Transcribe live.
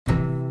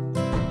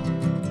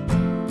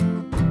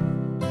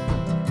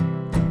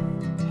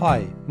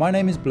Hi, my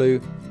name is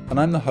Blue, and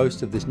I'm the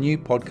host of this new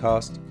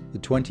podcast, The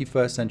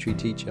 21st Century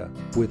Teacher,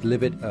 with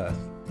Live It Earth.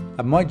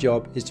 And my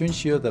job is to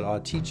ensure that our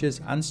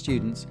teachers and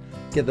students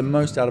get the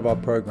most out of our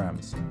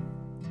programs.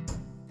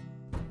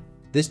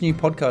 This new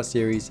podcast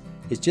series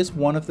is just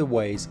one of the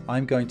ways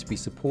I'm going to be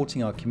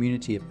supporting our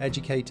community of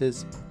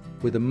educators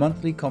with a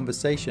monthly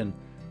conversation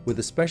with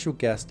a special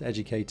guest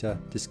educator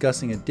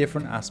discussing a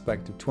different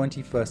aspect of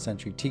 21st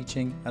century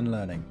teaching and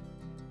learning.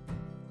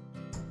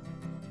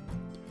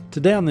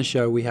 Today on the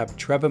show we have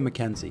Trevor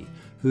MacKenzie,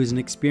 who is an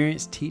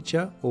experienced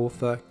teacher,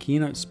 author,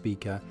 keynote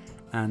speaker,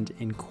 and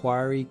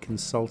inquiry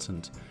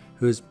consultant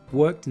who has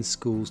worked in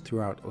schools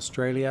throughout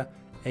Australia,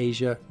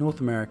 Asia, North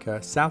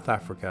America, South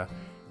Africa,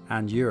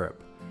 and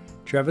Europe.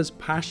 Trevor's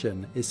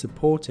passion is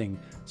supporting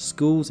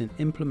schools in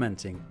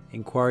implementing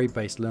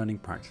inquiry-based learning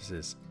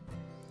practices.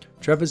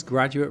 Trevor's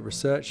graduate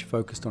research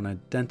focused on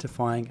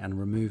identifying and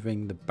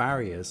removing the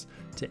barriers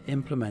to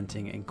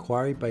implementing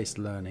inquiry-based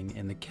learning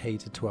in the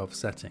K-12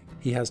 setting.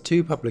 He has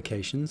two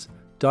publications,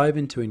 Dive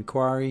into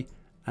Inquiry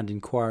and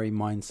Inquiry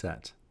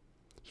Mindset.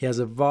 He has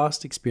a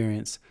vast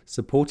experience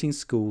supporting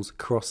schools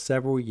across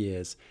several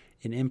years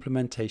in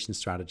implementation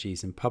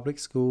strategies in public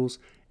schools,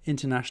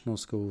 international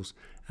schools,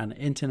 and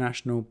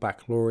International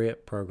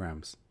Baccalaureate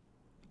programs.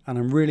 And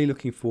I'm really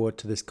looking forward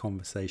to this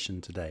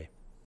conversation today.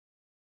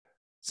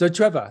 So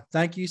Trevor,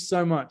 thank you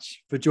so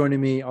much for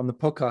joining me on the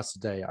podcast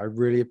today. I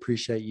really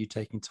appreciate you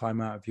taking time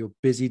out of your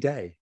busy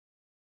day.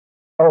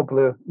 Oh,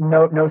 Blue,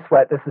 no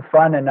sweat. This is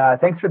fun. And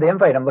thanks for the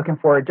invite. I'm looking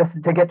forward just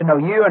to get to know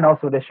you and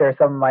also to share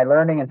some of my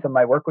learning and some of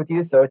my work with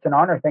you. So it's an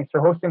honor. Thanks for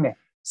hosting me.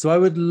 So I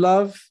would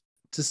love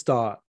to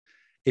start,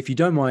 if you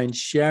don't mind,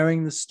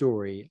 sharing the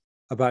story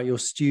about your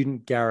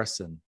student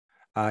Garrison,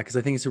 because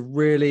I think it's a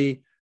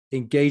really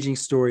engaging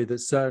story that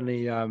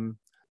certainly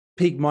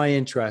piqued my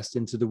interest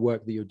into the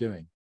work that you're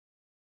doing.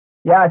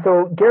 Yeah,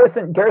 so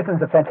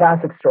Garrison's a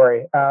fantastic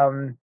story.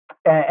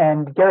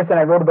 And Garrison,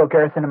 I wrote about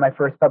Garrison in my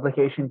first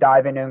publication,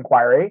 Dive into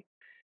Inquiry.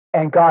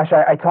 And gosh,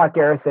 I taught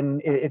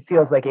Garrison, it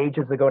feels like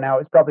ages ago now.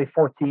 It was probably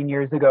 14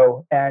 years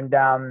ago. And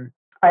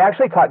I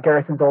actually taught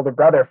Garrison's older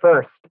brother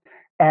first.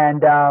 And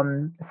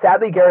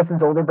sadly,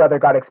 Garrison's older brother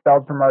got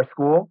expelled from our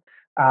school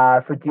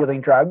for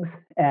dealing drugs.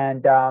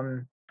 And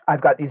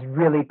I've got these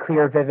really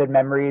clear, vivid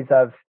memories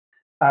of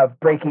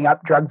breaking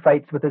up drug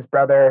fights with his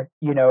brother,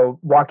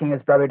 walking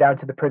his brother down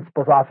to the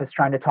principal's office,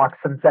 trying to talk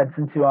some sense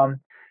into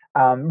him,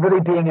 really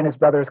being in his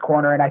brother's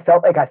corner. And I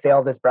felt like I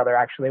failed his brother,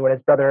 actually. When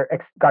his brother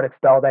got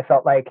expelled, I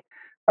felt like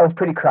I was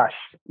pretty crushed,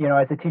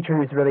 as a teacher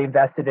who's really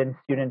invested in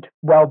student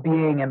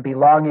well-being and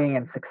belonging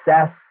and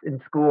success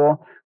in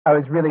school. I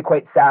was really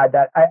quite sad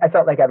that I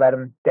felt like I let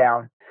him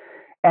down.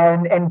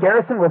 And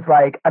Garrison was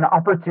like an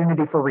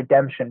opportunity for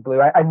redemption, Blue.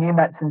 I mean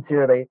that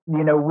sincerely.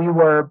 We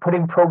were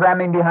putting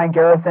programming behind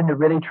Garrison to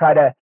really try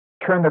to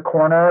turn the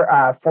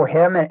corner for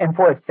him and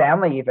for his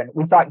family even.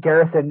 We thought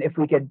Garrison, if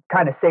we could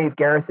kind of save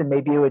Garrison,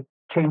 maybe it would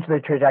change the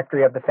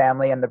trajectory of the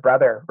family and the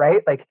brother,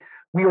 right? Like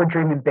we were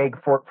dreaming big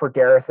for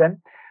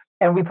Garrison.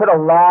 And we put a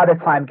lot of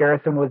time.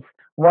 Garrison was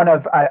one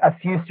of a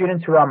few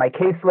students who were on my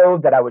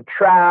caseload that I would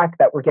track,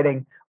 that were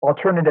getting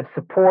alternative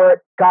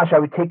support. Gosh, I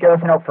would take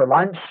Garrison out for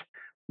lunch,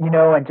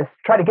 and just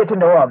try to get to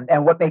know him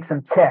and what makes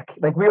him tick.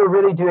 Like we were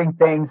really doing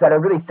things that are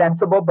really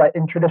sensible, but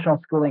in traditional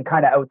schooling,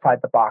 kind of outside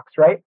the box,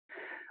 right?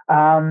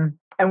 And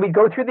we'd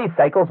go through these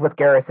cycles with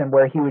Garrison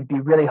where he would be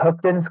really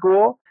hooked in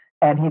school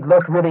and he'd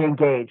look really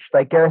engaged.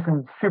 Like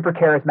Garrison, super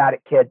charismatic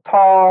kid,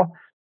 tall,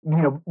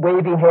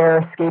 wavy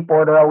hair,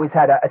 skateboarder, always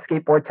had a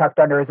skateboard tucked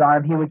under his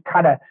arm. He would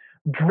kind of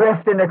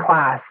drift into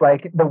class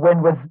like the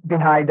wind was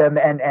behind him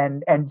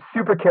and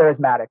super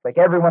charismatic. Like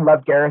everyone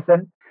loved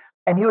Garrison.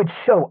 And he would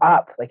show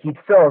up, like he'd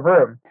fill a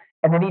room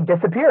and then he'd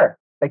disappear.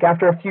 Like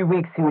after a few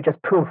weeks, he would just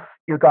poof,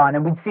 you're gone.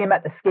 And we'd see him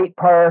at the skate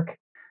park.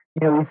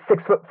 He's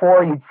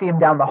 6'4". You'd see him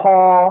down the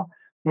hall,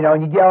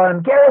 and you'd yell at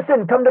him,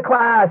 Garrison, come to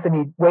class. And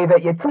he'd wave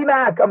at you,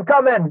 T-Mac, I'm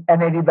coming.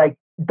 And then he'd like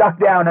duck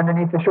down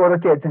underneath the shorter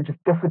kids and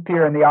just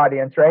disappear in the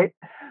audience, right?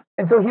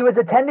 And so he was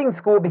attending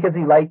school because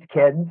he liked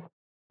kids,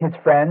 his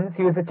friends.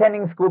 He was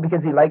attending school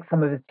because he liked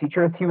some of his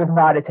teachers. He was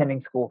not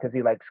attending school because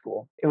he liked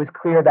school. It was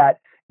clear that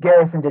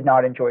Garrison did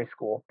not enjoy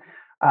school.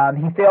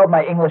 He failed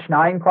my English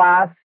 9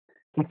 class.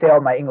 He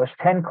failed my English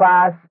 10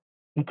 class.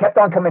 He kept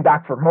on coming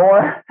back for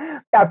more.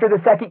 After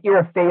the second year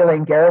of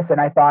failing Garrison,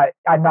 I thought,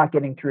 I'm not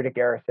getting through to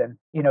Garrison.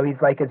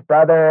 He's like his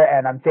brother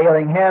and I'm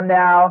failing him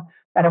now.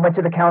 And I went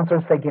to the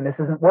counselors thinking this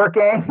isn't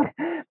working.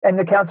 And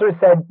the counselor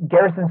said,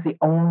 Garrison's the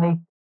only,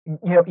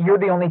 you're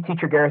the only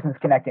teacher Garrison's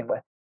connecting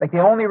with. Like the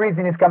only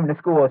reason he's coming to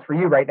school is for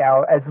you right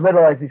now, as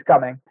little as he's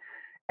coming.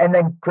 And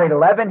then grade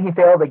 11, he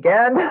failed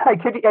again.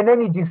 And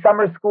then he'd do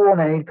summer school and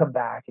then he'd come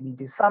back. And he'd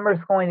do summer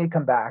school and he'd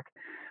come back.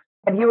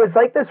 And he was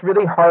like this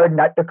really hard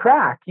nut to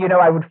crack.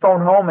 I would phone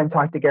home and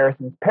talk to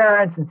Garrison's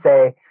parents and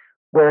say,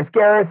 where's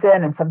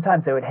Garrison? And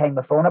sometimes they would hang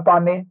the phone up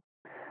on me.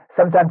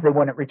 Sometimes they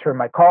wouldn't return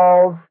my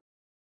calls.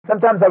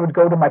 Sometimes I would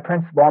go to my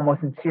principal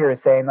almost in tears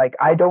saying, like,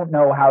 I don't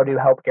know how to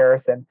help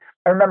Garrison.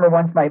 I remember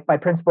once my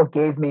principal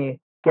gave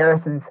me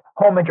Garrison's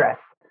home address.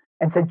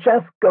 and said,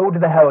 just go to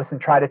the house and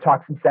try to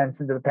talk some sense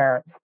into the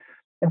parents.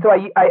 And so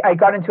I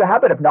got into a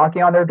habit of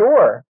knocking on their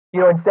door.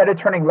 Instead of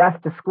turning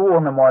left to school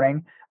in the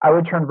morning, I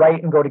would turn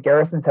right and go to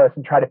Garrison's house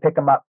and try to pick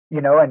him up,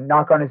 and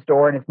knock on his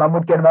door. And his mom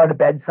would get him out of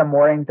bed some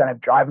mornings, and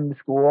I'd drive him to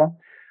school.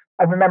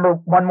 I remember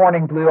one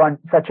morning, Blue, on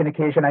such an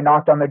occasion, I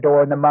knocked on the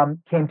door, and the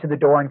mom came to the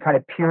door and kind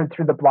of peered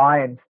through the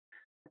blinds.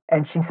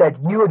 And she said,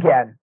 "You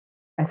again?"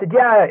 I said,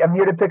 "Yeah, I'm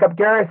here to pick up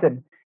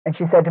Garrison." And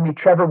she said to me,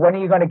 "Trevor, when are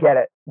you going to get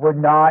it? We're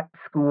not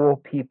school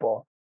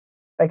people."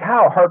 Like,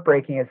 how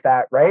heartbreaking is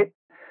that, right?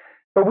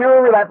 But we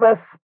were relentless.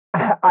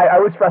 I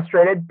was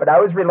frustrated, but I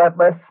was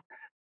relentless.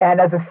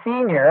 And as a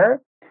senior,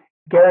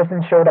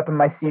 Garrison showed up in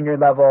my senior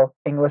level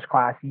English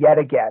class yet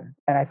again.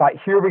 And I thought,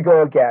 here we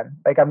go again.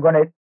 Like, I'm going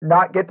to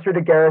not get through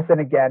to Garrison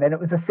again. And it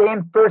was the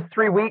same first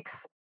 3 weeks,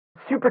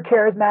 super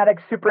charismatic,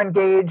 super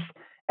engaged.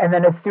 And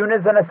then as soon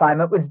as an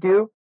assignment was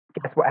due,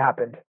 guess what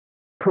happened?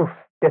 Poof,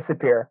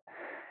 disappear.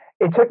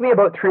 It took me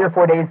about 3 or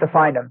 4 days to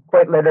find him,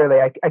 quite literally.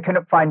 I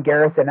couldn't find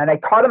Garrison. And I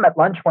caught him at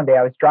lunch one day.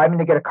 I was driving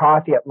to get a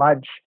coffee at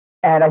lunch,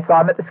 and I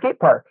saw him at the skate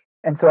park.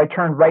 And so I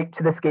turned right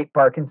to the skate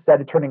park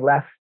instead of turning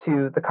left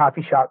to the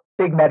coffee shop.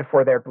 Big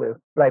metaphor there, Blue.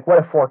 Like, what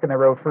a fork in the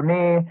road for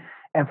me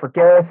and for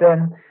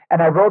Garrison.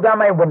 And I rolled down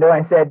my window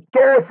and I said,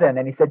 "Garrison."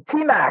 And he said,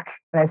 "T-Mac."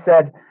 And I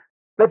said,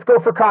 "Let's go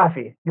for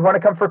coffee. You want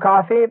to come for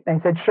coffee?" And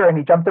he said, "Sure." And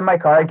he jumped in my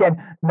car.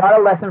 Again, not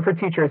a lesson for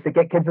teachers to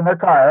get kids in their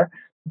car,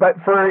 but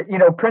for,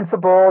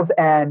 principals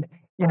and,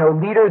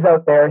 leaders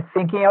out there,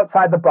 thinking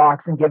outside the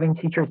box and giving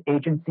teachers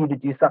agency to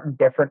do something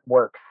different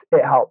works.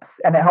 It helps.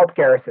 And it helped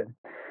Garrison.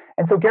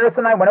 And so Garrison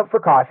and I went out for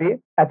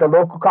coffee at the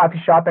local coffee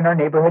shop in our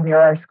neighborhood near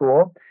our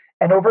school.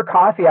 And over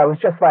coffee, I was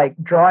just like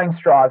drawing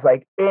straws,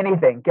 like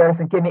anything.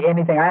 "Garrison, give me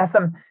anything." I asked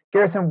him,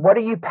 "Garrison, what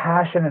are you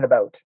passionate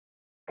about?"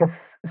 Because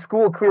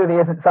school clearly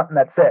isn't something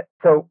that's it.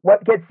 So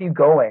what gets you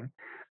going?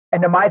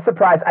 And to my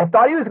surprise, I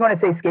thought he was going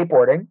to say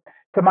skateboarding.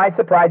 To my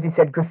surprise, he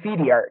said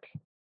graffiti art.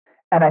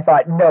 And I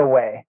thought, no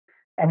way.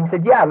 And he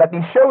said, "Yeah, let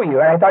me show you."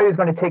 And I thought he was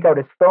going to take out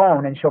his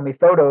phone and show me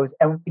photos.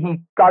 And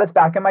he got us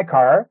back in my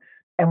car,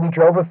 and we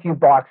drove a few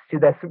blocks to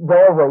this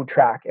railroad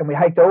track. And we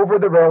hiked over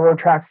the railroad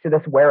tracks to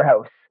this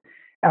warehouse.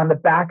 And on the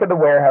back of the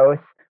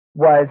warehouse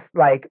was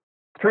like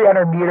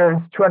 300 meters,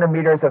 200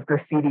 meters of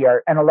graffiti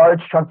art. And a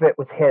large chunk of it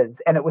was his.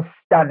 And it was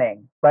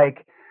stunning.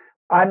 Like,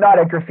 I'm not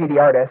a graffiti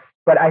artist,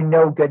 but I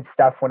know good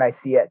stuff when I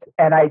see it.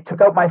 And I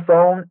took out my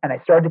phone and I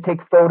started to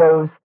take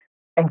photos.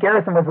 And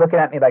Garrison was looking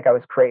at me like I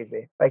was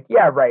crazy. Like,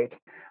 yeah, right.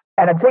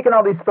 And I'm taking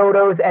all these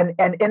photos. And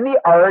in the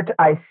art,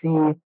 I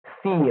see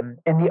theme.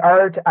 In the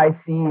art, I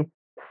see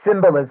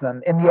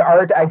symbolism. In the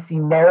art, I see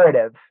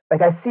narrative.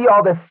 Like, I see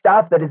all this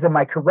stuff that is in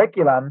my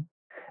curriculum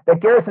that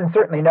Garrison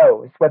certainly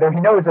knows. Whether he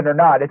knows it or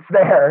not, it's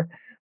there.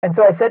 And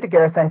so I said to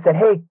Garrison, I said,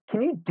 "Hey,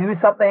 can you do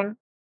something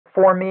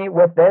for me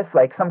with this,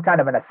 like some kind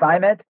of an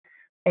assignment?"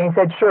 And he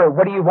said, "Sure.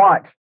 What do you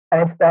want?"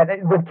 And it's that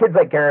with kids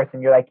like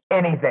Garrison, you're like,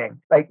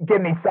 anything, like,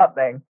 give me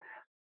something.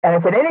 And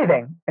I said,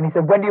 "Anything." And he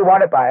said, "When do you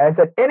want it by?" I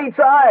said,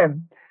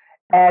 "Anytime."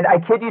 And I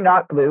kid you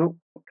not, Blue,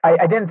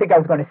 I didn't think I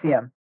was going to see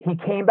him. He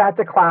came back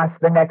to class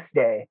the next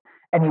day,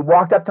 and he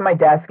walked up to my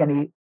desk and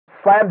he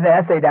slammed the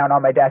essay down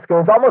on my desk. It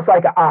was almost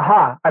like,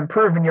 aha, I'm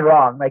proving you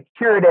wrong. Like,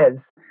 here it is.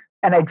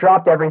 And I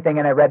dropped everything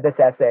and I read this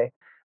essay.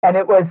 And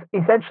it was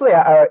essentially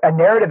a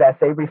narrative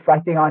essay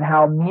reflecting on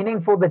how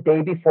meaningful the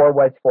day before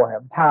was for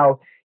him, how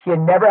he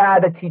had never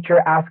had a teacher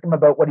ask him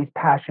about what he's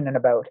passionate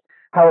about,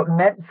 how it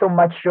meant so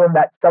much to him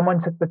that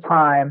someone took the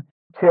time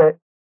to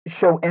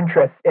show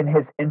interest in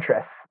his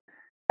interests.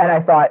 And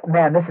I thought,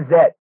 man, this is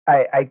it.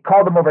 I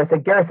called him over. I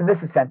said, "Garrison,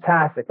 this is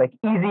fantastic. Like,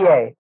 easy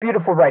A,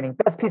 beautiful writing,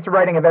 best piece of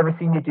writing I've ever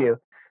seen you do."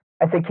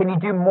 I said, "Can you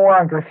do more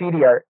on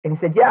graffiti art?" And he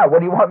said, "Yeah, what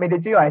do you want me to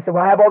do?" And I said,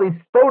 "Well, I have all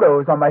these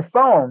photos on my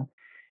phone.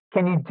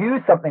 Can you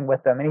do something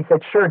with them?" And he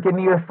said, "Sure, give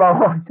me your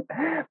phone."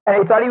 And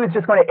I thought he was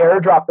just going to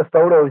airdrop the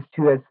photos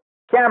to his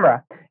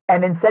camera.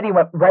 And instead, he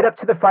went right up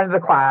to the front of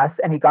the class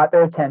and he got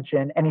their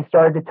attention and he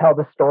started to tell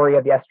the story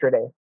of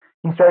yesterday.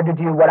 He started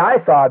to do what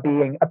I saw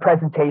being a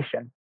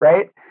presentation,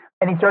 right?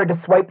 And he started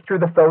to swipe through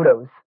the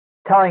photos,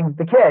 telling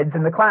the kids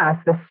in the class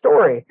this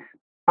story.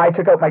 I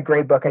took out my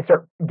grade book. I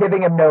start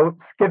giving him notes,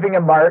 giving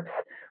him marks.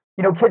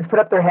 Kids put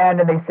up their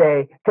hand and they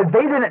say, because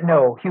they didn't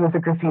know he was a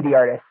graffiti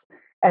artist.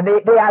 And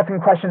they ask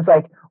him questions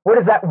like, "What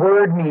does that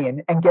word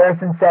mean?" And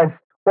Garrison says,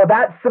 "Well,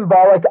 that's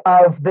symbolic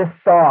of this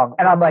song."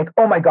 And I'm like,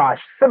 oh my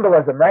gosh,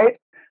 symbolism, right?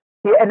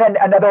 And then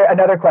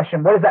another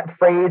question, "What does that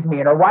phrase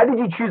mean?" Or, "Why did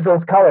you choose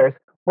those colors?"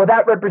 "Well,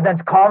 that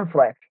represents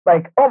conflict."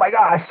 Like, oh my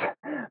gosh.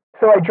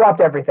 So I dropped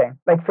everything.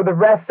 Like, for the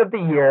rest of the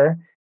year,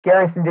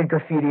 Garrison did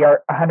graffiti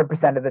art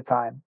 100% of the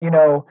time.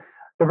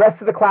 The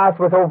rest of the class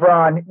was over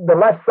on the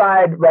left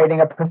side writing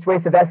a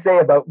persuasive essay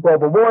about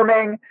global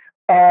warming.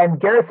 And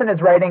Garrison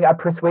is writing a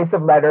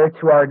persuasive letter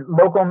to our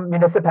local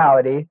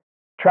municipality,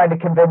 trying to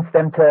convince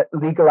them to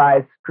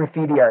legalize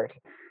graffiti art.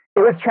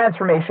 It was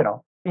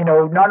transformational.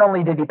 Not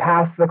only did he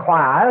pass the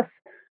class,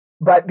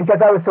 but because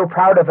I was so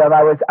proud of him,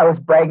 I was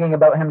bragging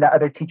about him to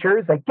other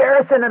teachers. Like,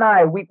 "Garrison and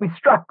I, we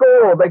struck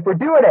gold. Like, we're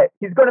doing it.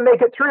 He's going to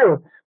make it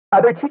through."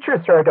 Other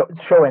teachers started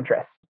to show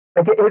interest.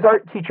 Like his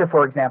art teacher,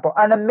 for example,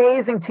 an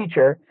amazing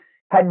teacher,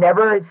 had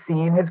never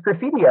seen his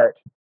graffiti art.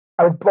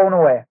 I was blown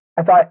away.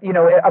 I thought,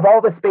 of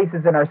all the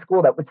spaces in our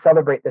school that would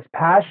celebrate this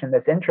passion,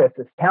 this interest,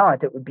 this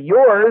talent, it would be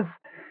yours.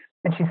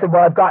 And she said,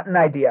 well, I've got an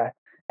idea.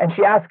 And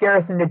she asked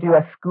Garrison to do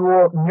a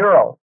school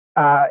mural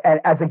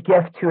as a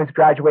gift to his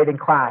graduating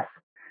class.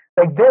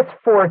 Like this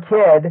poor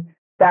kid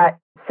that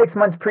 6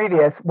 months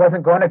previous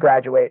wasn't going to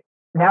graduate.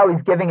 Now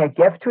he's giving a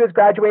gift to his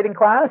graduating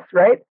class,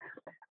 right?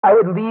 I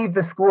would leave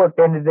the school at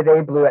the end of the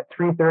day, Blue, at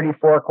 3:30,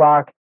 4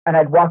 o'clock, and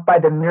I'd walk by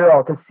the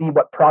mural to see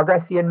what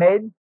progress he had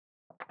made.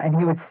 And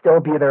he would still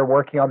be there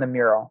working on the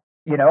mural,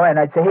 and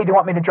I'd say, hey, do you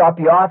want me to drop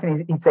you off?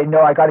 And he'd say,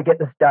 no, I got to get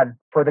this done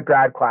for the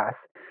grad class.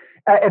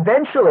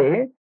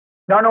 Eventually,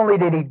 not only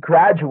did he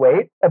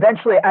graduate,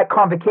 eventually at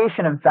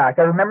convocation, in fact,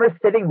 I remember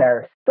sitting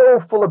there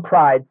so full of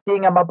pride,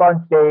 seeing him up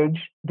on stage,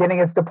 getting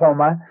his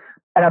diploma,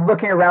 and I'm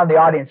looking around the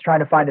audience trying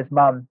to find his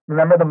mom.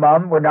 Remember the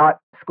mom? We're not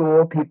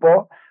school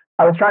people.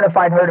 I was trying to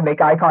find her to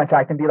make eye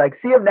contact and be like,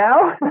 see him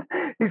now?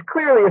 He's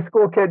clearly a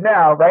school kid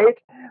now, right?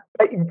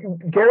 But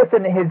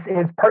Garrison,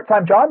 his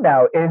part-time job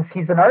now is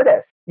he's an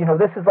artist.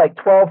 This is like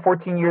 12,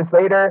 14 years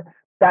later.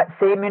 That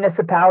same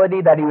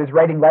municipality that he was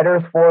writing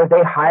letters for,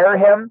 they hire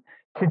him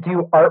to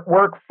do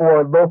artwork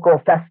for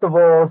local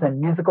festivals and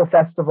musical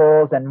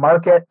festivals and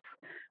markets.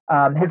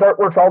 His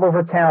artwork's all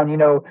over town.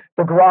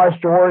 The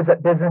garage doors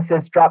at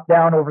businesses drop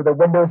down over the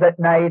windows at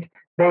night.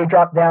 They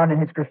drop down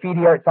and his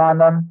graffiti art's on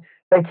them.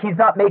 Like he's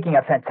not making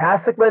a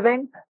fantastic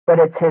living, but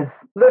it's his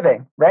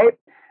living, right?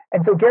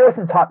 And so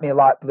Garrison taught me a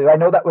lot, Blue. I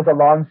know that was a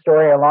long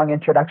story, a long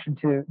introduction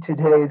to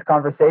today's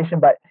conversation,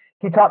 but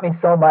he taught me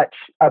so much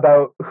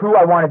about who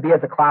I want to be as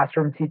a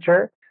classroom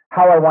teacher,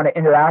 how I want to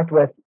interact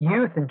with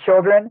youth and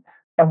children,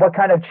 and what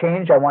kind of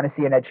change I want to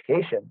see in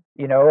education.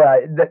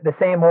 The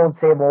same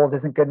old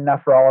isn't good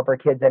enough for all of our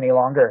kids any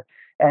longer.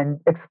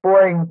 And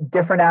exploring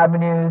different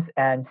avenues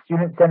and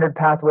student-centered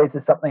pathways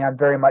is something I'm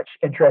very much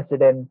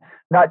interested in,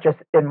 not just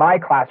in my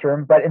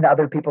classroom, but in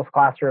other people's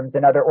classrooms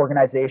and other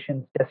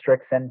organizations,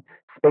 districts, and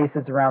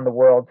spaces around the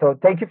world. So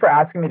thank you for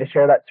asking me to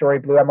share that story,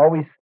 Blue. I'm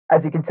always,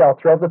 as you can tell,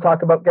 thrilled to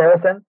talk about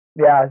Garrison.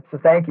 Yeah, so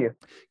thank you.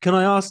 Can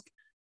I ask,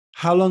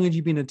 how long had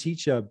you been a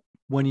teacher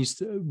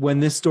when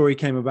this story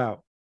came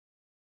about?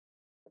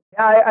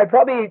 Yeah, I've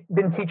probably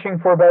been teaching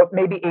for about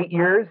maybe 8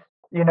 years.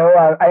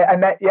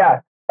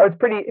 I was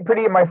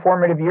pretty in my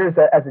formative years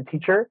as a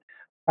teacher.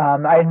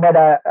 I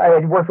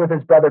had worked with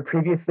his brother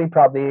previously,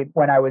 probably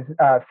when I was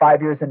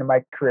 5 years into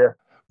my career.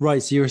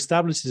 Right. So you're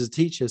established as a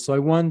teacher. So I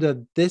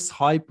wonder, this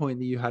high point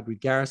that you had with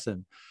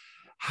Garrison,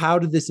 how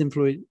did this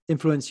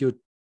influence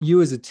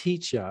you as a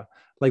teacher?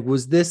 Like,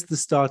 was this the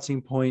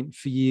starting point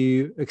for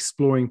you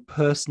exploring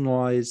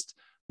personalized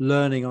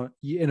learning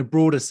in a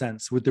broader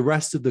sense with the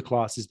rest of the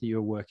classes that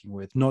you're working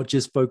with, not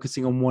just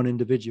focusing on one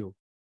individual?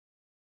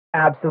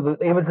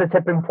 Absolutely. It was the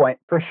tipping point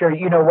for sure.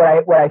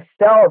 What I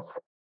felt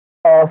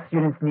all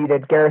students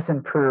needed,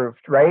 Garrison proved,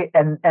 right?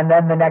 And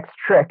then the next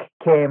trick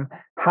came,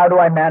 how do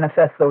I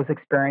manifest those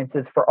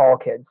experiences for all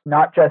kids,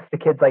 not just the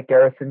kids like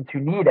Garrison's who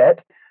need it,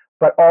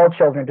 but all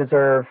children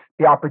deserve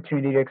the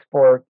opportunity to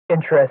explore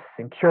interests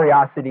and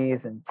curiosities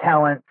and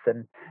talents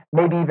and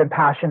maybe even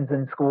passions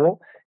in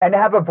school, and to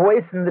have a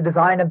voice in the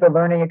design of the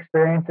learning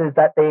experiences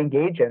that they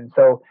engage in.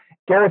 So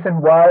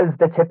Garrison was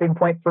the tipping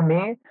point for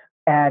me.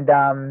 And,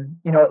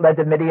 it led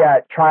to many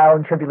trial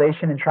and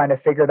tribulation and trying to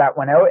figure that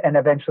one out. And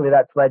eventually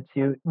that's led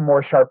to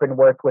more sharpened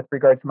work with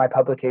regards to my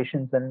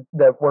publications and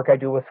the work I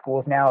do with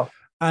schools now.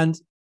 And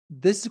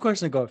this is a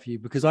question I got for you,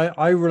 because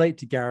I relate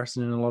to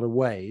Garrison in a lot of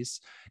ways,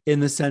 in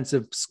the sense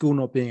of school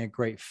not being a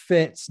great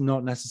fit,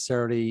 not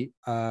necessarily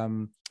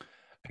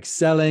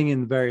excelling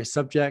in various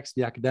subjects,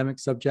 the academic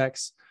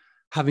subjects,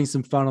 having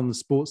some fun on the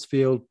sports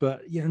field,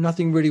 but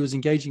nothing really was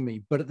engaging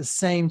me. But at the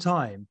same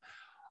time,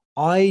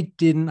 I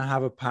didn't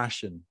have a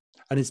passion,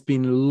 and it's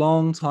been a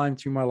long time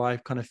through my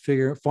life kind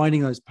of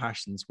finding those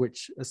passions,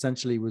 which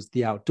essentially was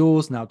the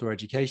outdoors and outdoor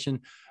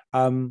education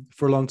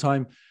for a long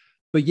time.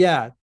 But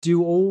yeah,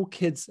 do all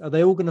kids, are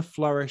they all going to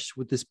flourish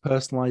with this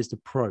personalized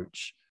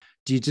approach?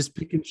 Do you just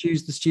pick and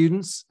choose the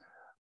students?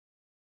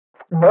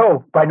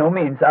 No, by no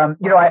means.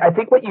 I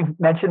think what you've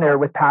mentioned there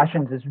with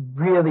passions is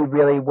really,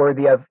 really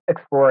worthy of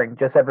exploring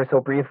just ever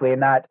so briefly, in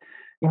that,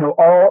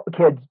 all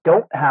kids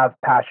don't have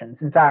passions.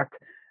 In fact,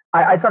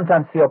 I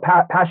sometimes feel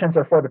passions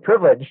are for the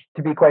privileged,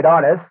 to be quite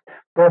honest.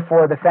 They're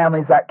for the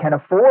families that can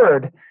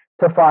afford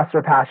to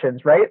foster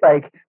passions, right?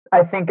 Like,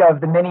 I think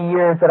of the many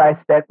years that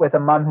I spent with a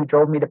mom who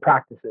drove me to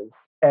practices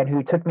and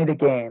who took me to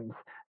games.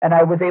 And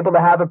I was able to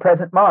have a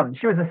present mom.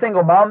 She was a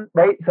single mom,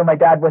 right? So my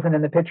dad wasn't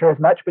in the picture as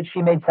much, but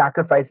she made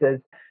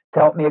sacrifices to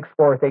help me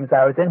explore things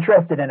I was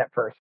interested in at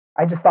first.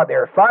 I just thought they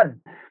were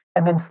fun.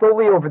 And then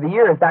slowly over the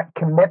years, that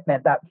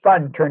commitment, that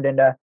fun turned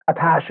into a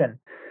passion.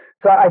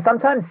 So I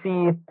sometimes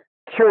see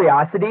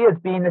curiosity as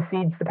being the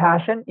seeds to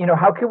passion.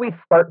 How can we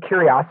spark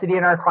curiosity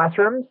in our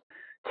classrooms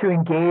to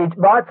engage?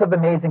 Lots of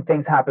amazing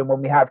things happen when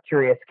we have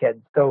curious kids.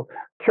 So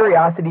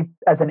curiosity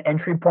as an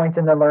entry point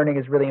in the learning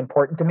is really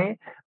important to me.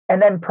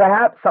 And then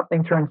perhaps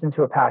something turns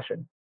into a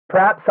passion.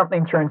 Perhaps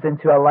something turns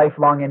into a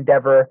lifelong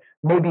endeavor,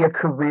 maybe a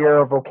career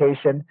or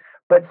vocation,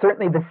 but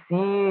certainly the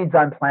seeds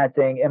I'm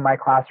planting in my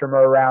classroom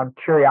are around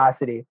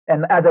curiosity.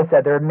 And as I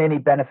said, there are many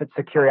benefits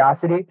to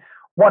curiosity.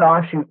 One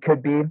offshoot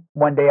could be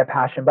one day a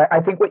passion. But I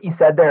think what you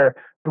said there,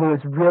 Blue,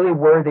 is really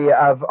worthy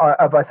of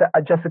us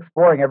just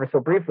exploring ever so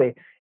briefly.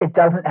 It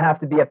doesn't have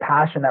to be a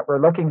passion that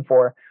we're looking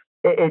for.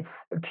 It's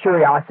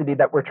curiosity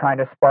that we're trying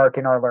to spark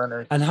in our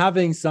learners. And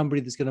having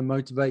somebody that's going to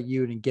motivate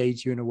you and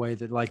engage you in a way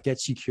that like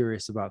gets you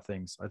curious about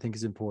things, I think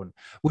is important,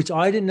 which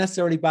I didn't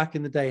necessarily back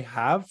in the day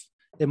have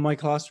in my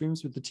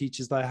classrooms with the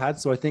teachers that I had.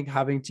 So I think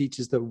having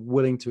teachers that are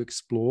willing to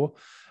explore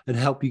and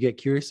help you get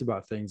curious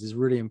about things is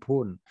really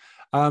important.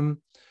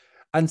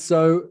 And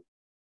so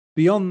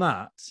beyond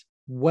that,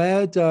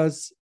 where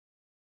does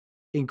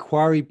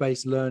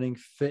inquiry-based learning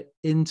fit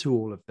into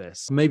all of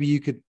this? Maybe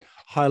you could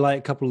highlight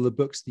a couple of the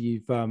books that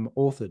you've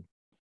authored.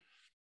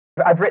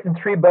 I've written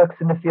 3 books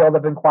in the field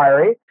of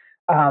inquiry,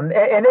 and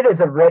it is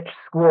a rich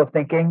school of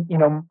thinking. You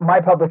know, my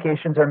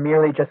publications are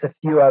merely just a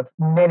few of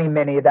many,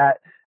 many that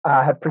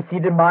have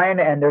preceded mine,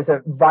 and there's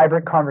a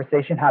vibrant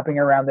conversation happening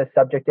around this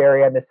subject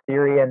area and this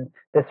theory and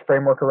this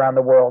framework around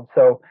the world.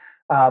 So,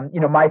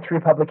 my 3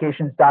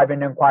 publications dive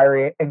into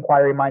Inquiry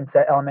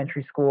Mindset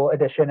Elementary School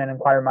Edition and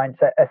Inquiry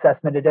Mindset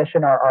Assessment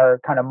Edition are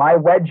kind of my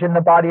wedge in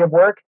the body of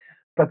work.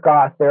 But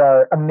gosh, there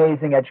are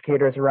amazing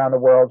educators around the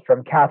world,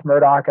 from Kath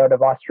Murdoch out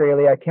of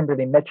Australia,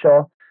 Kimberly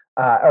Mitchell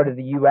out of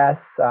the US.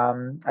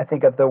 I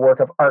think of the work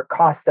of Art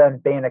Costa and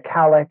Baina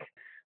Kalik,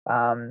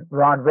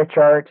 Ron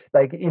Richart.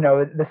 Like, you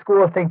know, the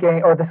school of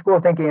thinking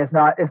is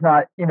not,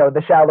 you know,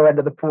 the shallow end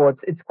of the pool.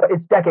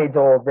 It's decades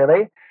old,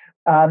 really.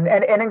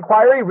 And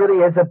inquiry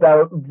really is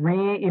about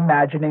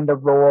reimagining the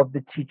role of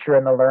the teacher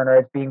and the learner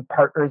as being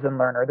partners and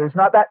learner. There's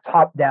not that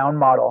top-down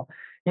model.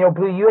 You know,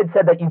 Blue, you had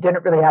said that you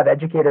didn't really have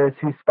educators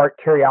who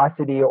sparked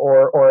curiosity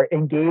or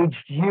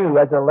engaged you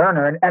as a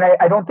learner. And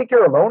I don't think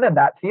you're alone in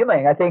that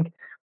feeling. I think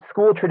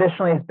school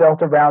traditionally is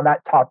built around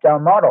that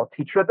top-down model.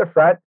 Teacher at the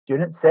front,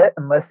 students sit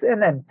and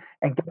listen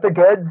and get the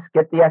goods,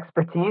 get the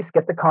expertise,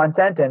 get the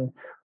content, and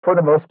for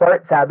the most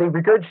part, sadly,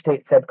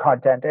 regurgitate said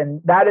content.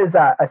 And that is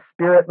a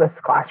spiritless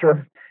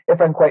classroom,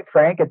 if I'm quite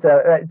frank. It's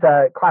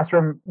a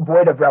classroom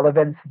void of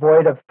relevance,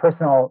 void of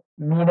personal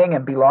meaning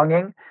and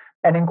belonging.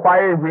 And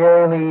inquiry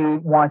really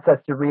wants us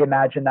to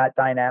reimagine that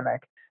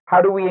dynamic.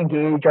 How do we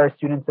engage our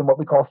students in what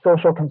we call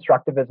social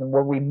constructivism,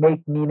 where we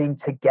make meaning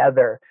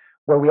together,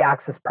 where we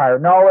access prior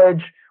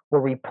knowledge,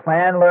 where we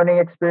plan learning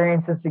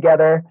experiences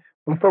together?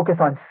 We focus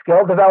on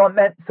skill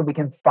development so we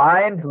can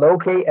find,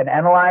 locate, and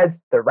analyze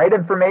the right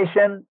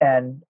information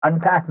and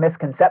unpack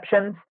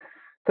misconceptions.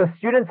 So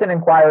students in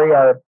inquiry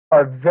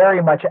are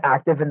very much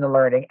active in the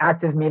learning.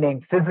 Active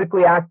meaning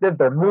physically active,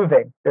 they're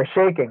moving, they're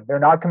shaking, they're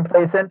not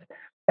complacent.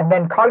 And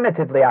then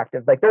cognitively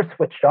active, like they're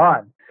switched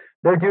on.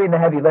 They're doing the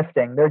heavy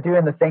lifting, they're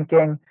doing the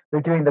thinking,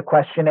 they're doing the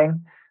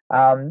questioning.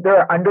 There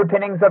are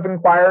underpinnings of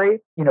inquiry.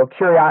 You know,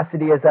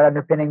 curiosity is that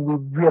underpinning. We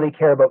really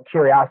care about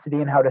curiosity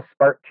and how to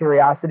spark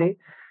curiosity.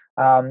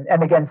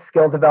 And again,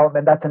 skill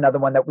development, that's another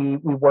one that we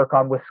work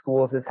on with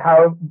schools, is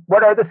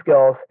what are the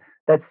skills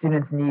that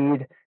students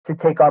need to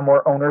take on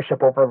more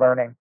ownership over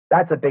learning?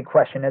 That's a big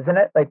question, isn't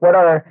it? Like, what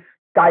are,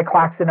 Guy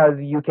Claxton out of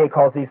the UK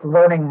calls these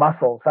learning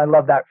muscles. I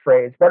love that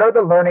phrase. What are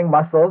the learning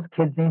muscles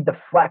kids need to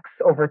flex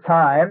over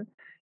time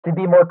to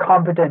be more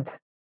competent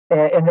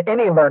in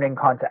any learning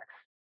context,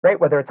 right?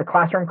 Whether it's a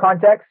classroom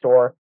context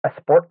or a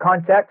sport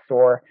context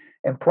or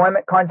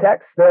employment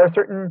context, there are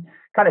certain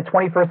kind of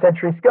 21st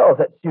century skills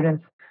that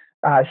students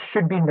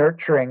should be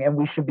nurturing and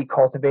we should be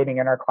cultivating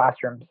in our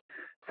classrooms.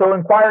 So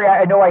inquiry,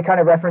 I know I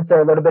kind of referenced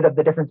there a little bit of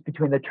the difference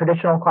between the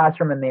traditional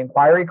classroom and the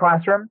inquiry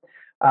classroom.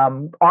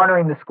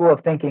 Honoring the school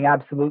of thinking,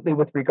 absolutely,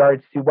 with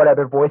regards to what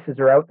other voices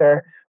are out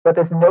there. But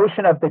this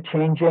notion of the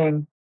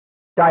changing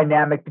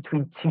dynamic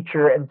between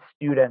teacher and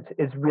student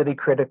is really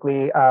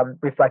critically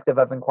reflective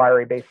of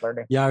inquiry-based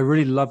learning. Yeah, I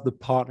really love the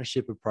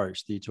partnership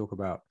approach that you talk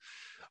about.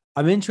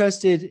 I'm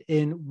interested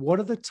in, what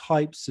are the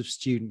types of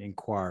student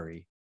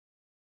inquiry?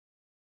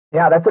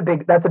 Yeah, that's a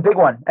big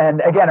one.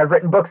 And again, I've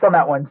written books on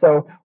that one.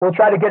 So we'll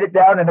try to get it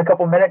down in a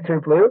couple minutes here,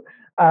 Blue.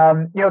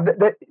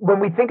 When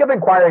we think of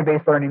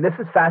inquiry-based learning, this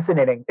is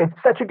fascinating. It's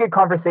such a good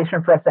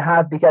conversation for us to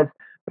have, because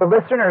the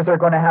listeners are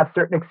going to have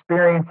certain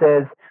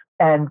experiences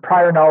and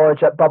prior knowledge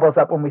that bubbles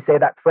up when we say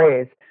that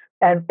phrase.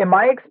 And in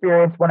my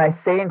experience, when I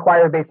say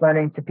inquiry-based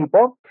learning to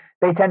people,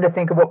 they tend to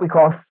think of what we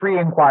call free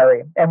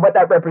inquiry. And what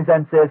that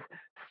represents is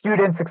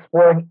students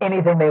exploring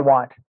anything they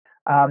want,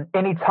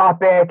 any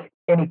topic,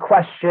 any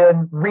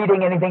question,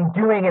 reading anything,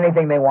 doing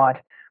anything they want.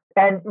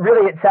 And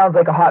really, it sounds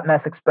like a hot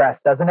mess express,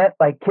 doesn't it?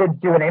 Like kids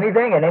doing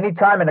anything at any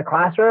time in a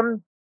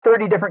classroom,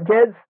 30 different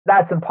kids,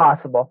 that's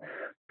impossible.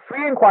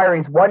 Free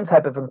inquiry is one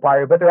type of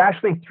inquiry, but there are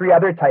actually 3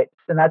 other types,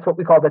 and that's what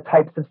we call the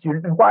types of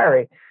student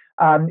inquiry.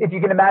 If you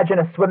can imagine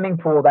a swimming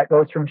pool that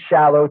goes from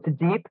shallow to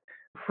deep,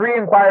 free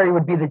inquiry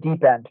would be the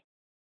deep end,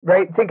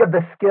 right? Think of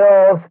the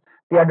skills,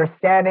 the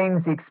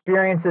understandings, the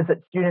experiences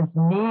that students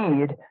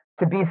need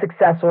to be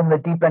successful in the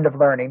deep end of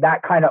learning,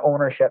 that kind of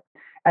ownership.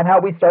 and how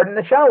we start in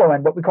the shallow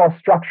end, what we call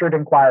structured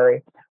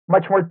inquiry,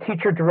 much more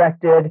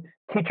teacher-directed,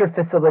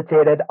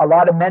 teacher-facilitated, a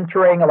lot of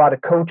mentoring, a lot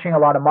of coaching, a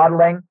lot of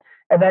modeling.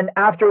 And then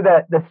after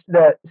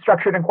the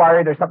structured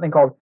inquiry, there's something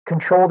called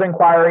controlled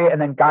inquiry,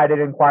 and then guided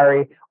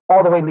inquiry,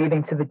 all the way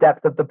leading to the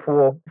depth of the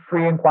pool,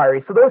 free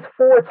inquiry. So those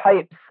four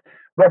types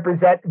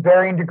represent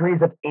varying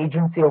degrees of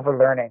agency over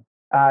learning,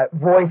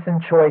 voice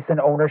and choice and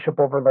ownership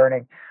over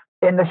learning.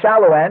 In the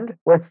shallow end,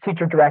 where it's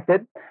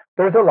teacher-directed,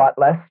 there's a lot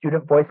less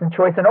student voice and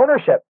choice and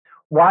ownership.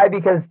 Why?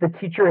 Because the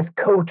teacher is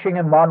coaching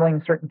and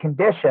modeling certain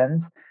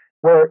conditions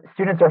where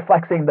students are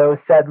flexing those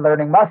said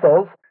learning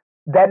muscles,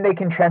 then they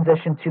can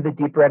transition to the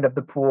deeper end of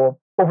the pool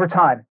over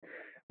time.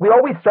 We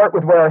always start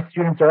with where our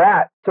students are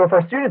at. So if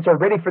our students are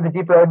ready for the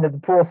deeper end of the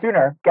pool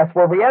sooner, guess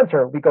where we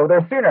enter? We go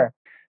there sooner.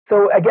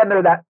 So again,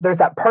 there's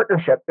that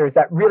partnership. There's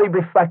that really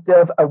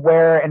reflective,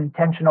 aware, and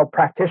intentional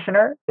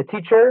practitioner, the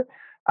teacher,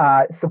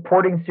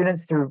 supporting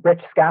students through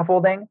rich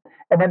scaffolding,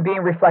 and then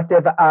being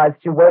reflective as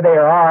to where they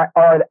are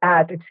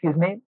at,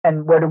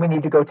 and where do we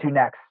need to go to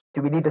next?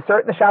 Do we need to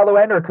start in the shallow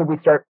end, or could we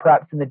start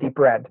perhaps in the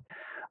deeper end?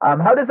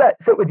 How does that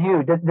fit with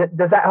you? Does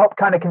that help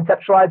kind of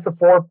conceptualize the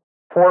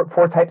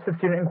four types of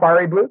student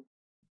inquiry, Blue?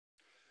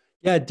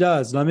 Yeah, it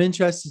does. And I'm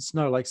interested to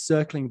know, like,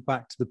 circling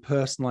back to the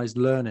personalized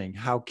learning,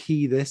 how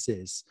key this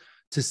is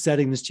to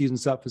setting the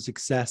students up for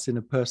success in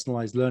a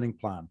personalized learning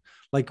plan.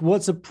 Like,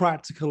 what's a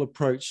practical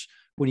approach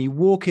when you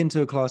walk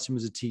into a classroom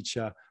as a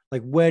teacher?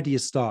 Like, where do you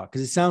start?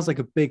 Because it sounds like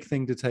a big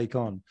thing to take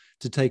on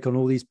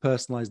all these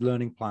personalized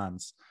learning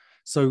plans.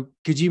 So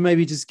could you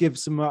maybe just give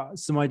some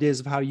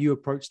ideas of how you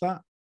approach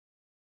that?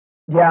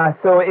 Yeah,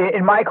 so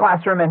in my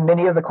classroom and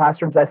many of the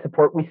classrooms I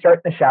support, we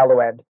start in the shallow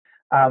end.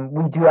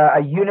 We do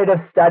a unit of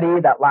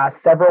study that lasts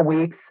several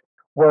weeks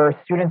where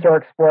students are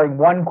exploring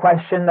one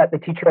question that the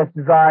teacher has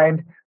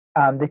designed.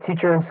 The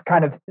teacher's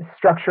kind of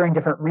structuring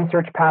different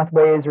research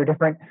pathways or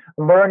different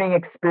learning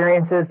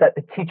experiences that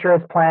the teacher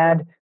has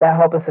planned that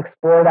help us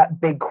explore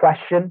that big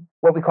question,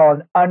 what we call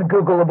an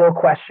ungoogleable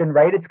question,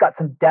 right? It's got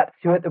some depth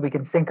to it that we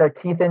can sink our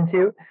teeth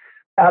into.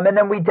 And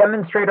then we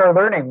demonstrate our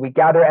learning. We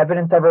gather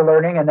evidence of our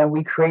learning, and then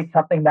we create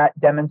something that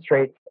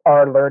demonstrates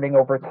our learning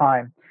over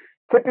time.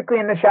 Typically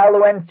in the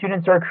shallow end,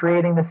 students are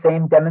creating the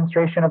same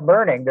demonstration of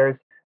learning. There's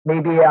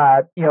maybe,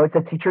 it's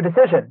a teacher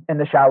decision in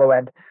the shallow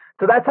end.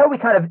 So that's how we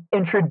kind of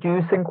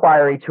introduce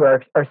inquiry to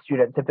our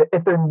students.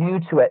 If they're new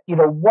to it,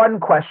 one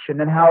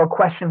question and how a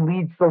question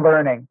leads to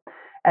learning,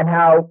 and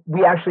how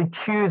we actually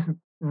choose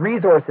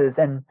resources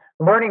and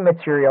learning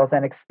materials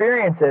and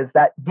experiences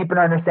that deepen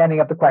our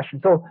understanding of the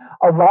question. So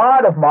a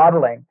lot of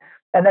modeling.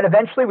 And then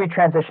eventually we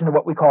transition to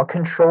what we call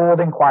controlled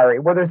inquiry,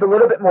 where there's a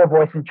little bit more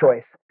voice and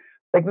choice.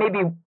 Like maybe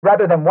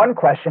rather than one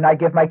question, I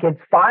give my kids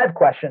 5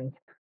 questions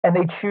and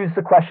they choose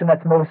the question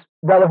that's most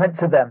relevant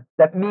to them,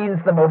 that means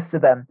the most to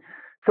them.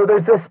 So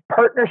there's this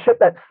partnership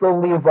that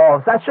slowly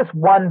evolves. That's just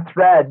one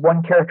thread,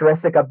 one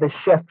characteristic of this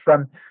shift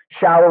from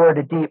shallower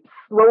to deep.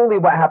 Slowly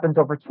what happens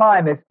over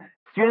time is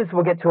students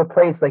will get to a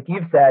place, like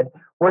you've said,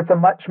 where it's a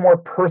much more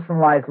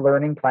personalized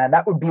learning plan.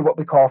 That would be what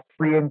we call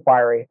free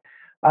inquiry.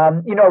 A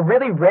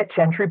really rich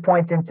entry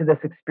point into this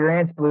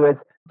experience, Blue, is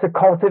to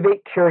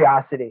cultivate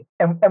curiosity.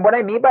 And what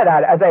I mean by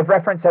that, as I've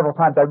referenced several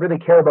times, I really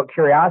care about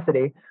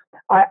curiosity.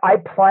 I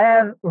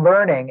plan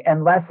learning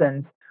and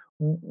lessons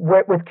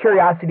with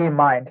curiosity in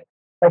mind.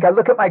 Like I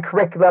look at my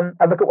curriculum,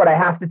 I look at what I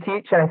have to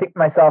teach, and I think to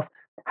myself,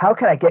 how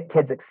can I get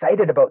kids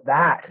excited about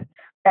that?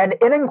 And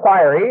in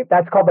inquiry,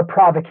 that's called a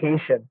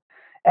provocation.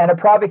 And a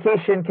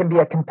provocation can be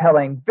a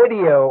compelling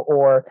video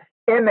or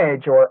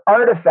image or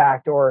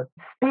artifact or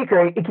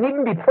speaker. It can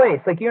even be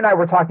place. Like you and I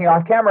were talking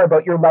off camera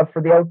about your love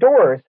for the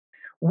outdoors.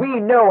 We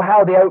know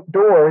how the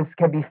outdoors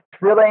can be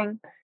thrilling,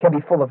 can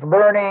be full of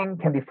learning,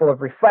 can be full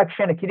of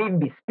reflection. It can even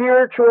be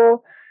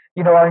spiritual.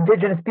 Our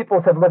indigenous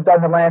peoples have lived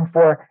on the land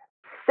for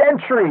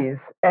centuries,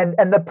 and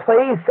the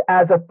place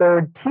as a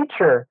third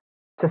teacher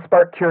to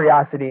spark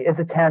curiosity is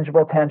a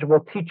tangible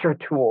teacher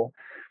tool.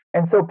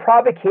 And so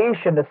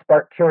provocation to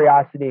spark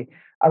curiosity,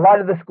 a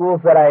lot of the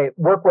schools that I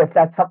work with,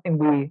 that's something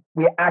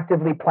we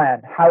actively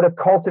plan, how to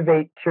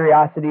cultivate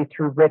curiosity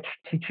through rich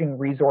teaching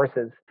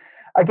resources.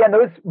 Again,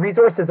 those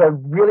resources are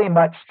really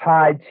much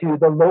tied to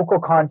the local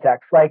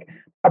context. Like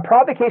a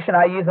provocation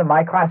I use in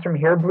my classroom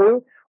here,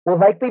 Blue, will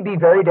likely be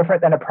very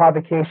different than a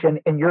provocation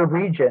in your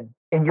region,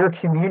 in your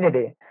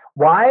community.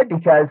 Why?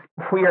 Because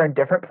we are in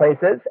different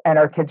places and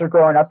our kids are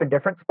growing up in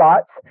different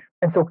spots.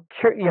 And so,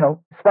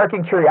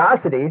 sparking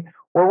curiosity,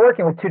 we're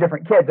working with 2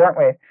 different kids, aren't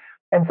we?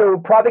 And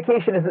so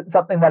provocation isn't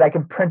something that I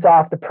can print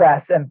off the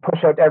press and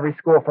push out to every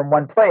school from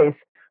one place.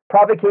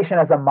 Provocation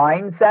as a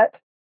mindset,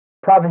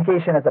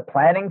 provocation as a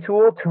planning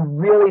tool to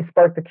really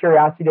spark the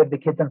curiosity of the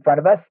kids in front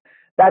of us.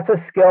 That's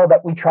a skill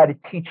that we try to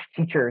teach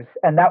teachers.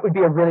 And that would be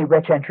a really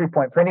rich entry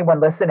point for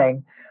anyone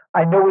listening.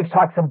 I know we've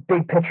talked some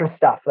big picture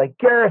stuff like,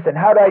 Garrison,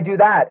 how do I do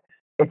that?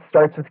 It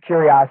starts with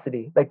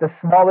curiosity. Like the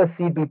smallest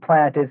seed we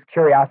plant is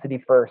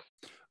curiosity first.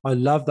 I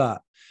love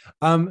that.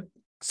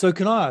 So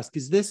can I ask,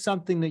 is this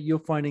something that you're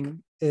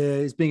finding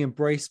is being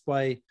embraced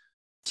by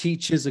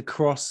teachers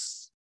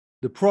across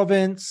the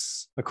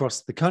province,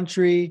 across the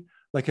country?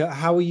 Like,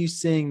 how are you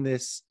seeing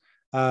this,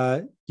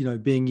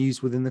 being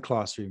used within the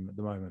classroom at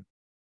the moment?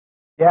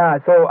 Yeah,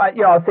 so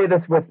I'll say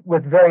this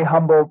with very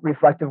humble,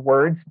 reflective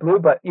words, Blue.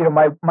 But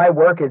my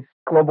work is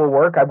global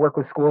work. I work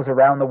with schools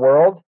around the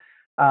world.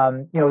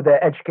 The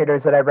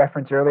educators that I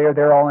referenced earlier,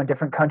 they're all in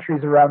different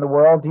countries around the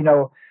world.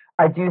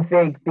 I do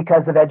think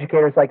because of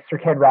educators like Sir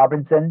Ken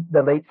Robinson,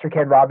 the late Sir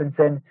Ken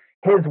Robinson,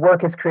 his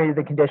work has created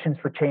the conditions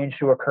for change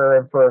to occur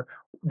and for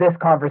this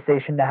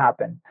conversation to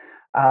happen.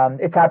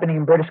 It's happening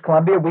in British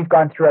Columbia. We've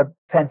gone through a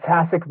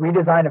fantastic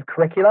redesign of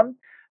curriculum.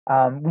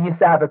 We used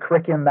to have a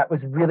curriculum that was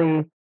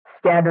really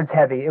standards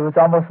heavy. It was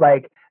almost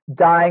like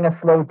dying a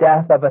slow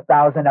death of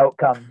 1,000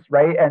 outcomes,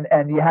 right?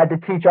 And you had to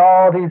teach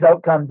all these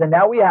outcomes. And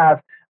now we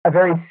have a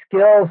very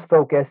skills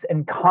focused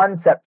and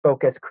concept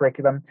focused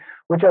curriculum,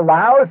 which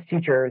allows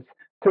teachers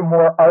to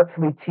more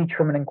artfully teach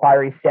from an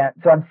inquiry stance.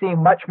 So I'm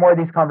seeing much more of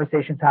these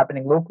conversations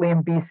happening locally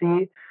in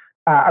BC,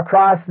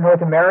 across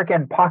North America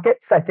in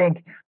pockets. I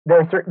think there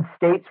are certain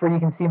states where you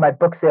can see my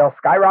book sales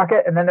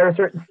skyrocket, and then there are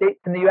certain states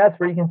in the US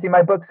where you can see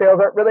my book sales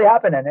aren't really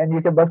happening. And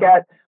you can look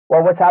at,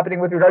 well, what's happening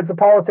with regards to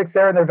politics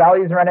there and their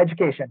values around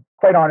education,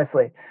 quite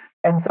honestly.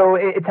 And so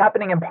it's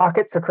happening in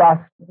pockets across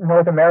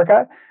North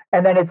America.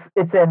 And then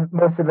it's in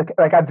most of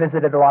I've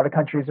visited a lot of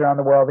countries around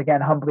the world.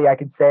 Again, humbly, I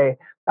could say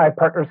I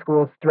partner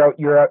schools throughout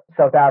Europe,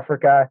 South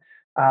Africa,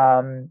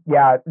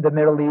 the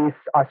Middle East,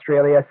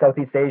 Australia,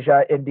 Southeast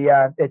Asia,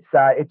 India.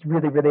 It's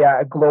really, really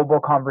a global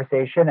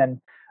conversation, and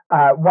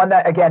one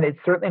that, again, it's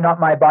certainly not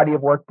my body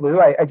of work, Blue.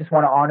 I just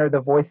want to honor the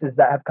voices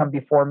that have come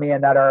before me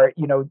and that are,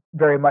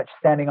 very much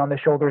standing on the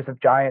shoulders of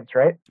giants,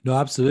 right? No,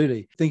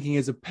 absolutely. Thinking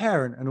as a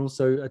parent and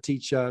also a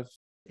teacher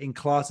in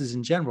classes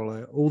in general,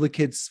 are all the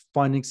kids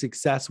finding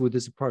success with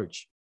this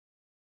approach?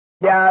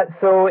 Yeah,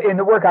 so in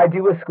the work I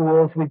do with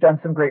schools, we've done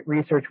some great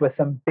research with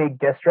some big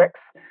districts.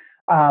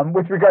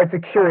 With regards to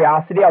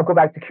curiosity, I'll go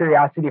back to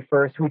curiosity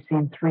first. We've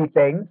seen three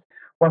things.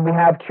 When we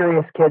have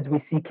curious kids,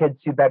 we see kids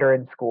do better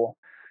in school.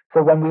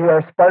 So when we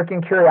are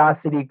sparking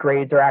curiosity,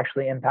 grades are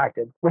actually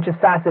impacted, which is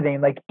fascinating.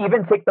 Like,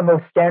 even take the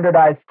most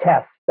standardized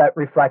test that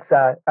reflects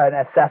an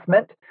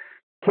assessment,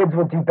 kids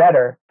will do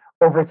better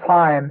over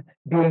time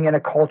being in a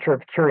culture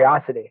of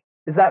curiosity.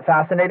 Is that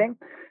fascinating?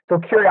 So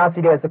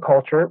curiosity as a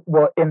culture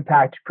will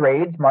impact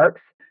grades,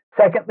 marks.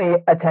 Secondly,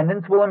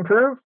 attendance will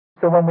improve.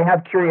 So when we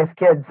have curious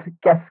kids,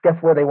 guess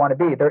where they want to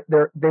be?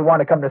 They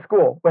want to come to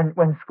school.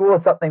 When school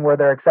is something where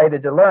they're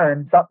excited to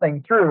learn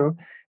something through,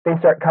 they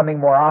start coming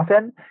more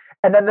often.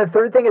 And then the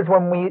third thing is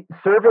when we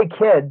survey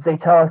kids, they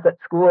tell us that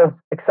school is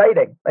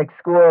exciting. Like,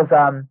 school is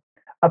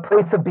a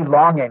place of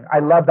belonging. I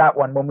love that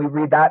one. When we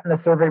read that in the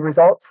survey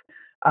results,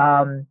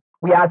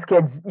 we ask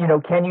kids,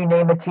 can you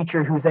name a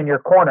teacher who's in your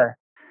corner?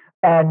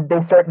 And they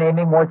start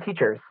naming more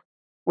teachers,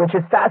 which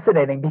is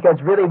fascinating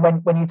because really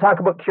when you talk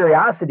about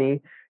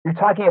curiosity, you're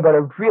talking about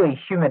a really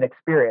human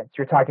experience.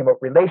 You're talking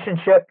about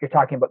relationship, you're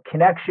talking about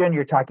connection,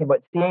 you're talking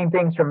about seeing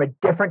things from a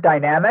different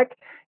dynamic.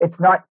 It's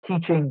not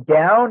teaching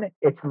down,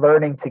 it's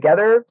learning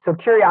together. So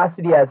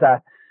curiosity as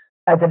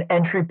an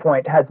entry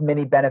point has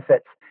many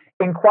benefits.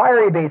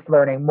 Inquiry-based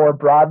learning, more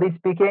broadly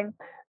speaking,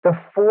 the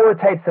 4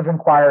 types of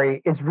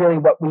inquiry is really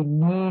what we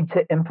need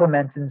to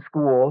implement in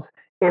schools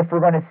if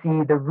we're going to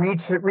see the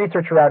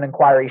research around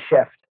inquiry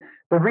shift.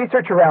 The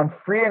research around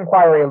free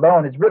inquiry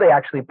alone is really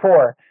actually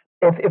poor.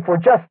 If we're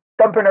just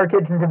dumping our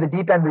kids into the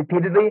deep end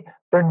repeatedly,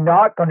 they're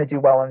not going to do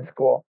well in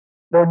school.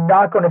 They're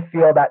not going to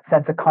feel that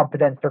sense of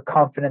competence or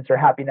confidence or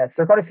happiness.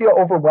 They're going to feel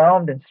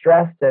overwhelmed and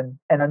stressed and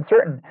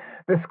uncertain.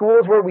 The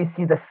schools where we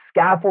see the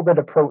scaffolded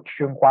approach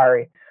to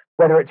inquiry,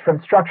 whether it's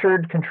from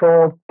structured,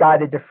 controlled,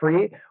 guided to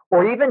free,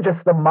 or even just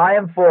the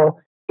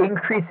mindful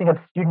increasing of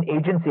student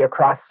agency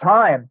across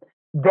time,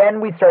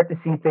 then we start to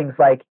see things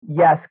like,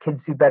 yes, kids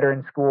do better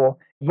in school.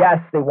 Yes,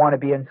 they want to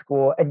be in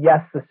school. And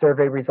yes, the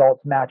survey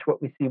results match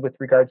what we see with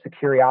regards to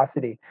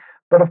curiosity.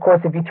 But of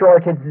course, if you throw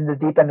our kids in the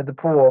deep end of the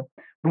pool,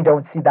 we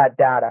don't see that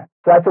data.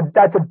 So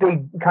that's a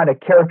big kind of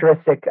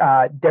characteristic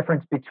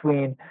difference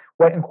between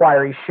what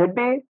inquiry should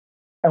be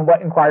and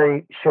what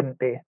inquiry shouldn't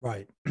be.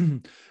 Right.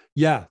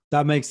 Yeah,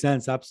 that makes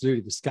sense.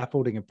 Absolutely. The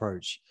scaffolding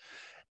approach.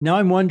 Now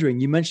I'm wondering,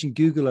 you mentioned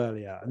Google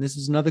earlier, and this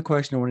is another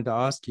question I wanted to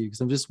ask you,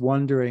 because I'm just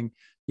wondering,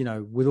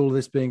 with all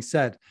this being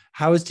said,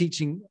 how is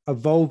teaching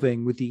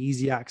evolving with the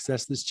easy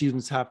access that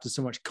students have to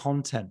so much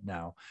content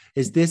now?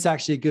 Is this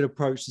actually a good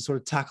approach to sort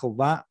of tackle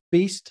that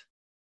beast?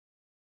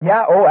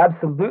 Yeah, oh,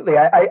 absolutely.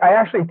 I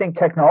actually think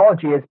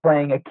technology is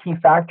playing a key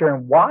factor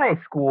in why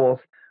schools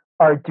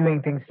are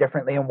doing things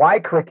differently and why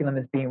curriculum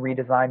is being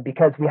redesigned,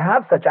 because we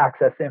have such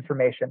access to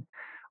information.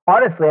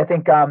 Honestly, I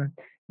think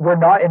we're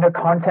not in a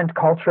content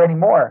culture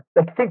anymore.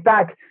 Like, think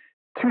back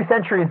 2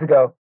 centuries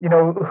ago,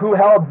 who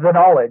held the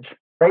knowledge,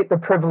 right? The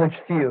privileged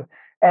few.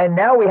 And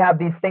now we have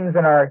these things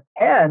in our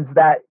hands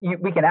that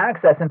we can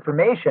access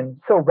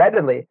information so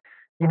readily.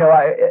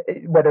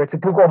 Whether it's a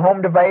Google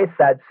Home device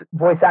that's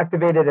voice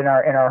activated in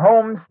our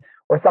homes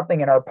or something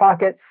in our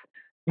pockets,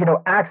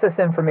 access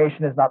to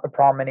information is not the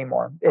problem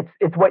anymore.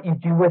 It's what you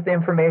do with the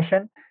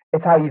information.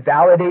 It's how you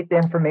validate the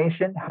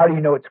information. How do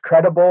you know it's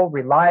credible,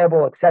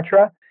 reliable,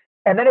 etc.?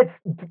 And then it's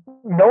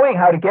knowing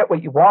how to get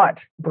what you want,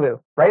 Blue,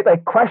 right?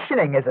 Like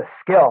questioning is a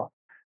skill.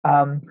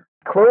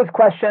 Closed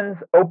questions,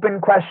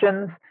 open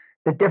questions,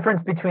 the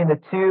difference between the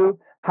two,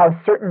 how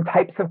certain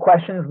types of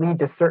questions lead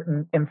to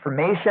certain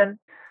information.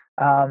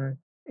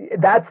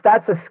 That's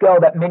a skill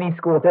that many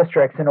school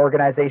districts and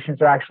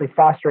organizations are actually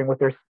fostering with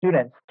their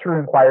students through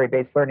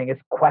inquiry-based learning, is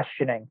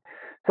questioning.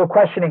 So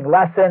questioning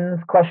lessons,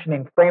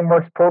 questioning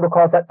frameworks,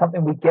 protocols, that's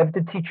something we give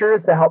to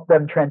teachers to help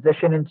them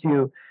transition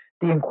into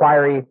the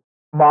inquiry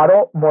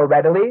model more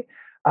readily.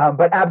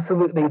 But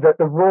absolutely,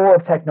 the role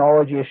of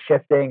technology is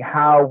shifting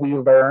how we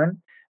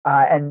learn,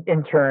 and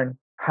in turn,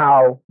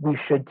 how we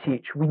should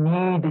teach. We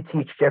need to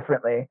teach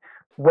differently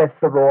with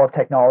the role of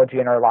technology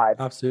in our lives.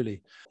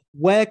 Absolutely.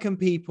 Where can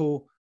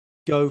people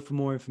go for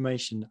more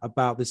information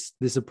about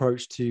this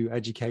approach to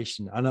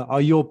education? And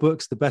are your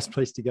books the best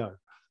place to go?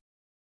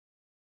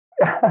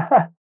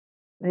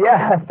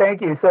 Yeah,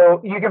 thank you. So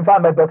you can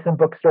find my books in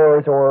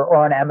bookstores or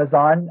on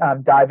Amazon,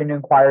 Dive into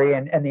Inquiry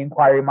and the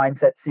Inquiry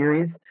Mindset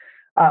series.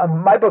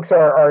 My books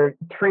are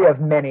three of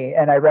many,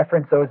 and I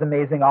reference those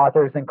amazing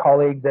authors and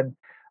colleagues. And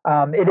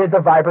it is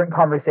a vibrant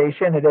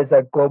conversation. It is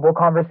a global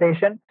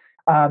conversation.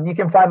 You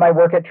can find my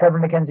work at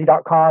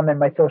trevormackenzie.com and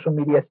my social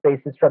media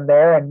spaces from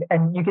there.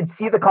 And you can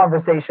see the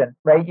conversation,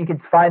 right? You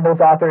can find those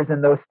authors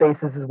in those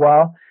spaces as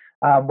well,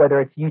 whether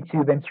it's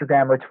YouTube,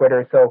 Instagram, or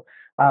Twitter. So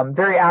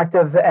very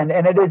active. And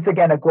it is,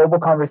 again, a global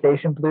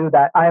conversation, Blue,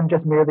 that I am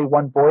just merely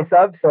one voice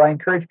of. So I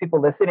encourage people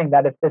listening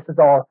that if this has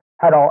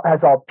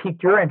all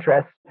piqued your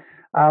interest,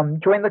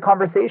 join the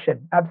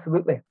conversation.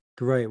 Absolutely.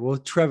 Great. Well,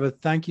 Trevor,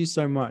 thank you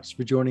so much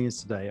for joining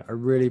us today. I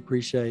really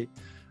appreciate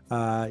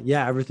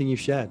everything you've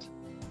shared.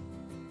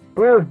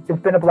 Blue,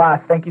 it's been a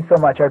blast. Thank you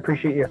so much. I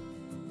appreciate you.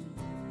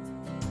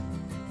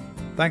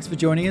 Thanks for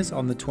joining us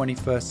on the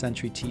 21st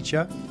Century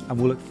Teacher, and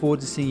we'll look forward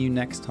to seeing you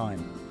next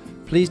time.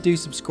 Please do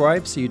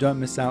subscribe so you don't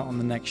miss out on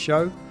the next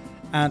show.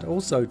 And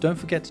also don't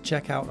forget to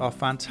check out our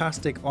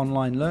fantastic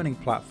online learning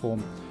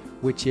platform,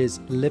 which is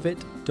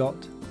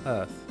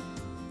liveit.earth.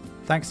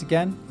 Thanks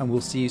again, and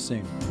we'll see you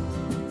soon.